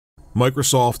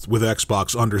Microsoft with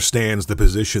Xbox understands the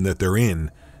position that they're in.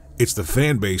 It's the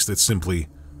fan base that simply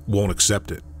won't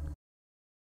accept it.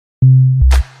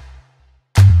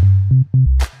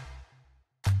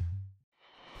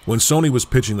 When Sony was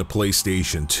pitching the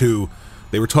PlayStation 2,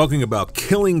 they were talking about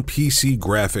killing PC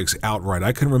graphics outright.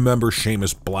 I can remember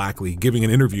Seamus Blackley giving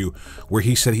an interview where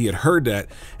he said he had heard that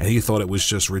and he thought it was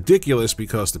just ridiculous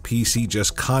because the PC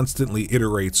just constantly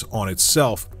iterates on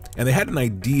itself. And they had an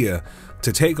idea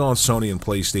to take on Sony and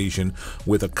PlayStation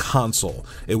with a console.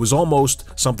 It was almost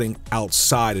something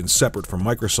outside and separate from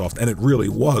Microsoft, and it really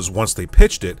was once they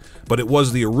pitched it, but it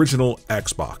was the original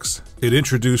Xbox. It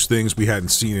introduced things we hadn't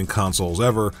seen in consoles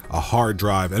ever, a hard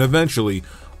drive, and eventually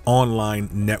online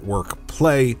network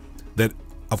play that,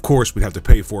 of course, we'd have to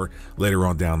pay for later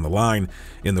on down the line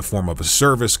in the form of a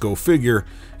service. Go figure,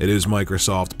 it is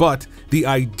Microsoft. But the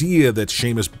idea that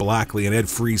Seamus Blackley and Ed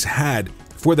Fries had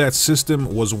for that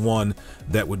system was one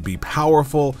that would be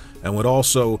powerful and would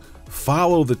also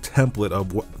follow the template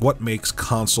of what makes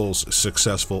consoles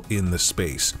successful in the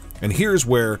space. And here's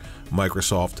where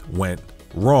Microsoft went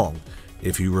wrong.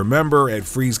 If you remember, Ed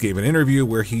Fries gave an interview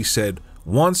where he said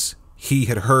once he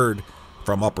had heard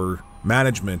from upper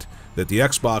management that the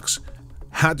Xbox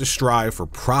had to strive for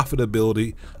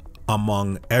profitability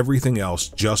among everything else,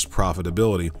 just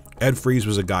profitability. Ed Fries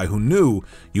was a guy who knew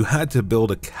you had to build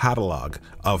a catalog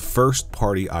of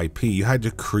first-party IP. You had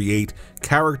to create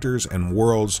characters and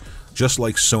worlds just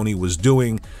like Sony was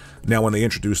doing. Now, when they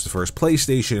introduced the first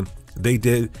PlayStation, they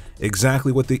did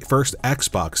exactly what the first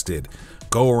Xbox did.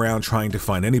 Go around trying to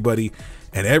find anybody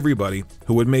and everybody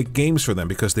who would make games for them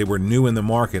because they were new in the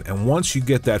market. And once you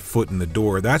get that foot in the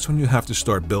door, that's when you have to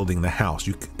start building the house.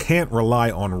 You can't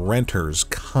rely on renters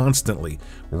constantly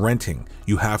renting.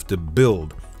 You have to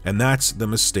build. And that's the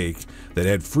mistake that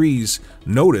Ed Fries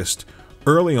noticed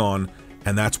early on,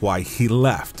 and that's why he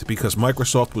left, because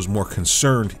Microsoft was more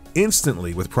concerned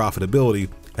instantly with profitability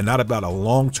and not about a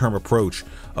long-term approach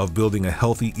of building a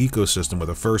healthy ecosystem with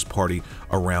a first party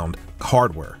around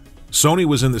hardware. Sony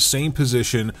was in the same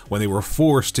position when they were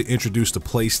forced to introduce the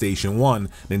PlayStation 1.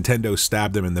 Nintendo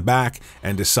stabbed them in the back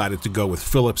and decided to go with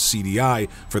Philips CDI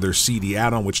for their CD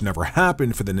add-on, which never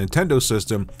happened for the Nintendo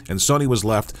system, and Sony was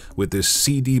left with this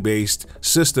CD-based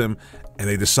system, and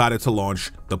they decided to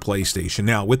launch the PlayStation.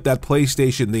 Now, with that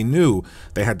PlayStation, they knew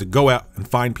they had to go out and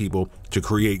find people to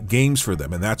create games for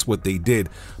them, and that's what they did.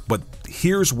 But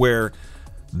here's where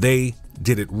they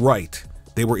did it right.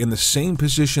 They were in the same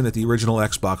position that the original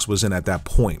Xbox was in at that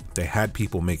point. They had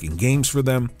people making games for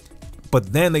them,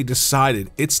 but then they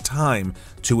decided it's time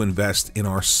to invest in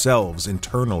ourselves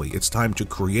internally. It's time to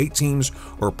create teams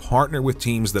or partner with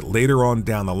teams that later on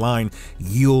down the line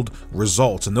yield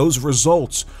results. And those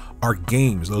results are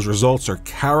games. Those results are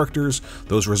characters.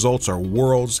 Those results are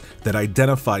worlds that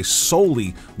identify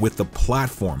solely with the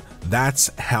platform. That's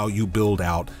how you build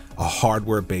out a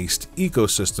hardware-based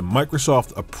ecosystem.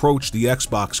 Microsoft approached the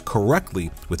Xbox correctly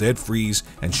with Ed Fries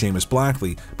and Seamus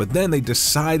Blackley, but then they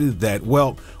decided that,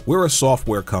 well, we're a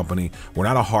software company, we're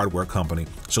not a hardware company,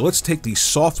 so let's take the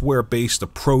software-based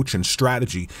approach and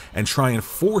strategy and try and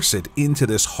force it into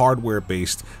this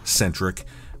hardware-based centric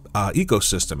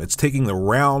ecosystem. It's taking the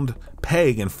round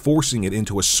peg and forcing it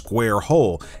into a square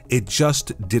hole. It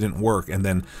just didn't work. And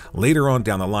then later on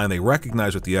down the line, they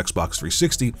recognized with the Xbox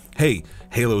 360, hey,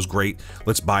 Halo's great,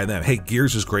 let's buy them. Hey,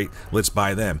 Gears is great, let's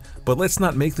buy them. But let's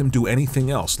not make them do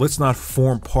anything else. Let's not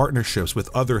form partnerships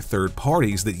with other third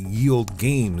parties that yield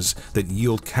games, that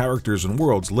yield characters and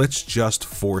worlds. Let's just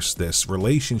force this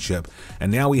relationship.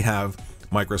 And now we have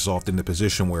Microsoft in the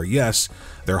position where, yes,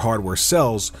 their hardware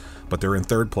sells, but they're in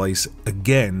third place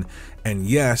again. And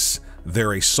yes,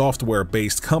 they're a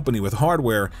software-based company with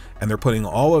hardware, and they're putting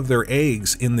all of their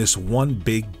eggs in this one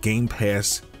big Game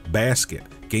Pass basket.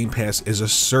 Game Pass is a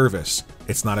service.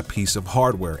 It's not a piece of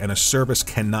hardware, and a service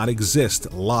cannot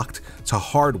exist locked to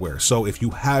hardware. So if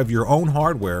you have your own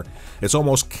hardware, it's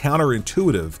almost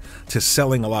counterintuitive to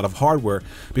selling a lot of hardware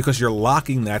because you're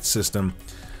locking that system,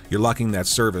 you're locking that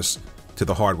service to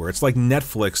the hardware. It's like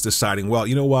Netflix deciding, well,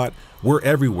 you know what, we're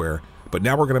everywhere, but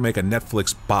now we're going to make a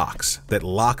Netflix box that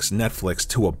locks Netflix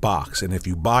to a box. And if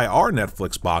you buy our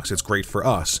Netflix box, it's great for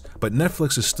us, but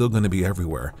Netflix is still going to be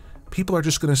everywhere. People are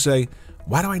just going to say,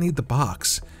 why do I need the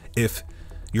box if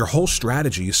your whole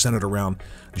strategy is centered around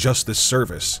just this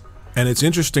service? And it's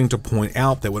interesting to point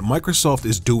out that what Microsoft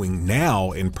is doing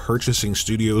now in purchasing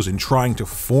studios and trying to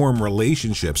form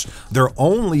relationships, they're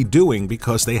only doing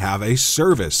because they have a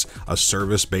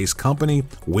service-based company,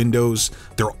 Windows.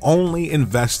 They're only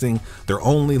investing, they're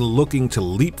only looking to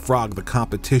leapfrog the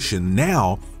competition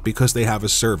now because they have a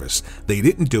service. They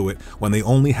didn't do it when they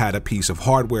only had a piece of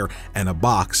hardware and a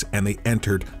box and they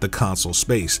entered the console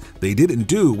space. They didn't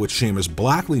do what Seamus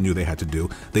Blackley knew they had to do.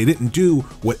 They didn't do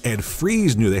what Ed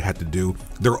Freeze knew they had to do.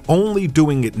 They're only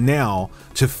doing it now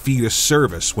to feed a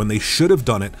service when they should have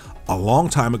done it a long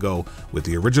time ago with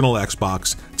the original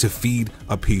Xbox to feed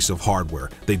a piece of hardware.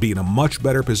 They'd be in a much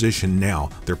better position now.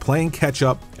 They're playing catch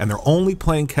up, and they're only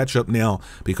playing catch up now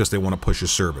because they want to push a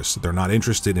service. They're not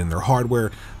interested in their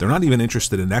hardware. They're not even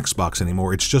interested in Xbox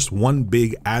anymore. It's just one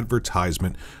big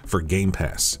advertisement for Game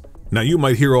Pass. Now, you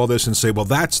might hear all this and say, well,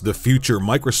 that's the future.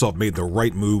 Microsoft made the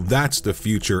right move. That's the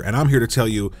future. And I'm here to tell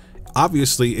you,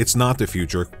 obviously, it's not the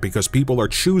future because people are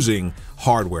choosing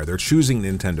hardware. They're choosing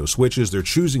Nintendo Switches, they're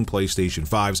choosing PlayStation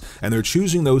 5s, and they're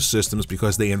choosing those systems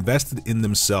because they invested in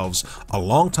themselves a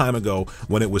long time ago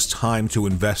when it was time to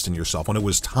invest in yourself, when it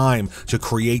was time to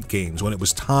create games, when it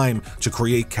was time to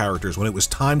create characters, when it was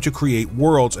time to create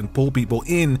worlds and pull people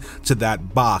in to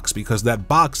that box, because that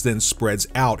box then spreads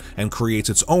out and creates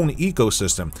its own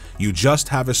ecosystem. You just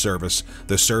have a service.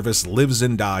 The service lives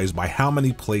and dies by how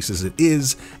many places it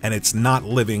is, and it's not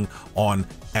living on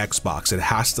Xbox. It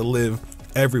has to live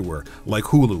everywhere, like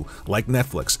Hulu, like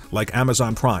Netflix, like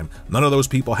Amazon Prime. None of those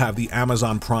people have the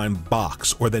Amazon Prime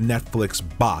box or the Netflix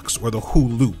box or the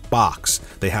Hulu box.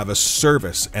 They have a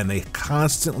service, and they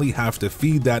constantly have to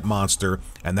feed that monster,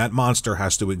 and that monster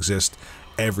has to exist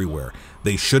everywhere.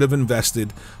 They should have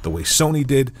invested the way Sony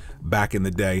did back in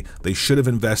the day. They should have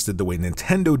invested the way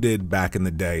Nintendo did back in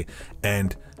the day,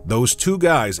 and those two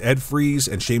guys, Ed Freeze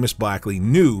and Seamus Blackley,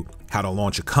 knew how to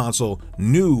launch a console,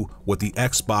 knew what the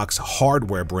Xbox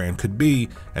hardware brand could be,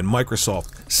 and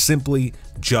Microsoft simply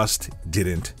just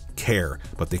didn't care.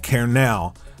 But they care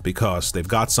now because they've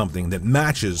got something that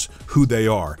matches who they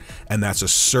are, and that's a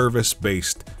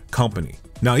service-based company.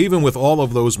 Now, even with all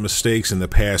of those mistakes in the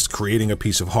past, creating a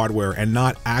piece of hardware and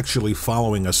not actually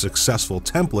following a successful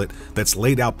template that's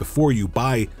laid out before you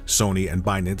by Sony and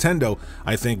by Nintendo,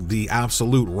 I think the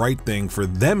absolute right thing for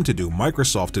them to do,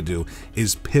 Microsoft to do,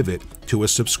 is pivot to a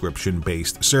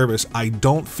subscription-based service. I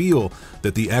don't feel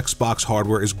that the Xbox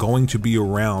hardware is going to be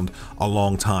around a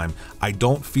long time. I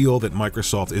don't feel that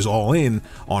Microsoft is all in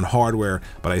on hardware,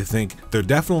 but I think they're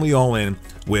definitely all in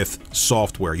with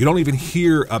software. You don't even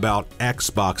hear about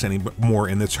Xbox anymore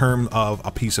in the term of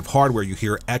a piece of hardware. You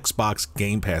hear Xbox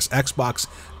Game Pass. Xbox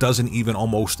doesn't even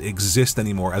almost exist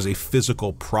anymore as a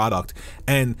physical product,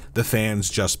 and the fans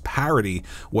just parrot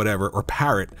whatever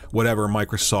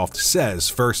Microsoft says.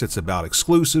 First it's about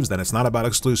exclusives, then it's not about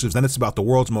exclusives, then it's about the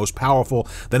world's most powerful,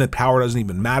 then power doesn't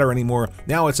even matter anymore.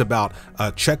 Now it's about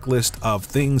a checklist of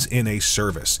things in a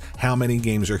service. How many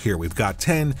games are here? We've got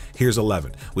 10, here's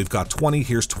 11. We've got 20,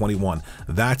 here's 21.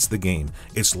 That's the game.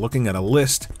 It's looking at a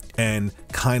list and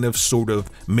kind of sort of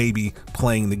maybe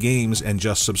playing the games and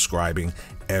just subscribing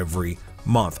every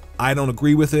month. I don't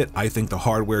agree with it. I think the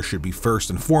hardware should be first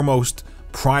and foremost,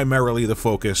 primarily the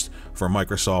focus for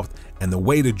Microsoft, and the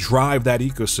way to drive that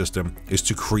ecosystem is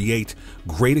to create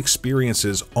great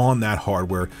experiences on that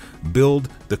hardware, build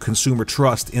the consumer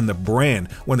trust in the brand.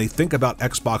 When they think about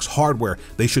Xbox hardware,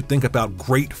 they should think about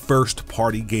great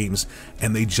first-party games,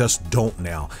 and they just don't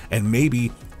now. And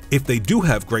maybe if they do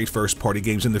have great first-party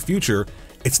games in the future,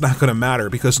 it's not going to matter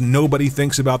because nobody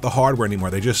thinks about the hardware anymore.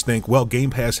 They just think, well,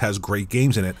 Game Pass has great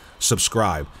games in it,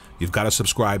 subscribe. You've got to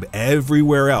subscribe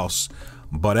everywhere else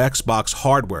but Xbox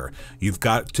hardware. You've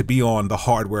got to be on the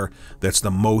hardware that's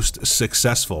the most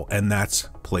successful, and that's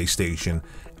PlayStation,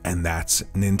 and that's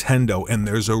Nintendo. And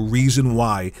there's a reason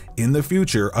why in the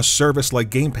future a service like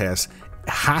Game Pass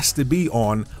has to be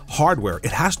on hardware.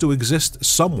 It has to exist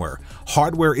somewhere.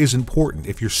 Hardware is important.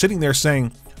 If you're sitting there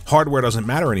saying hardware doesn't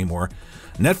matter anymore,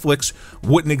 Netflix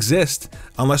wouldn't exist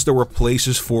unless there were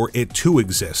places for it to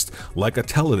exist, like a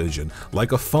television,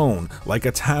 like a phone, like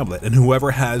a tablet. And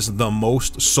whoever has the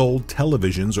most sold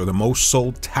televisions or the most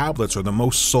sold tablets or the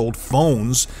most sold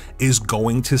phones is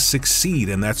going to succeed,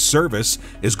 and that service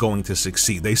is going to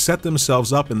succeed. They set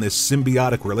themselves up in this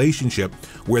symbiotic relationship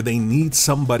where they need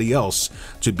somebody else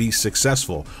to be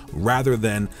successful rather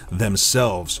than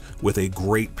themselves, with a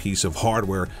great piece of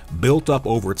hardware built up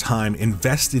over time,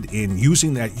 invested in,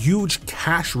 using that huge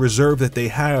cash reserve that they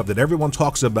have that everyone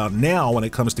talks about now when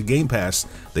it comes to Game Pass.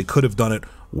 They could have done it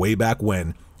way back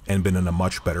when and been in a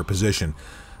much better position.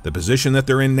 The position that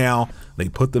they're in now, they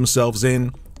put themselves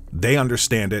in, they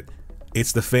understand it.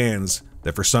 It's the fans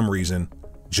that for some reason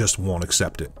just won't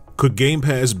accept it. Could Game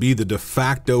Pass be the de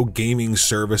facto gaming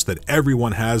service that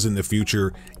everyone has in the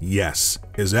future? Yes.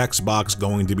 Is Xbox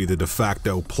going to be the de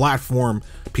facto platform,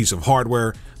 piece of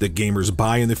hardware that gamers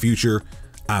buy in the future?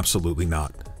 Absolutely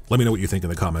not. Let me know what you think in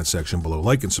the comments section below.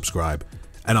 Like and subscribe,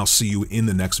 and I'll see you in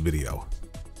the next video.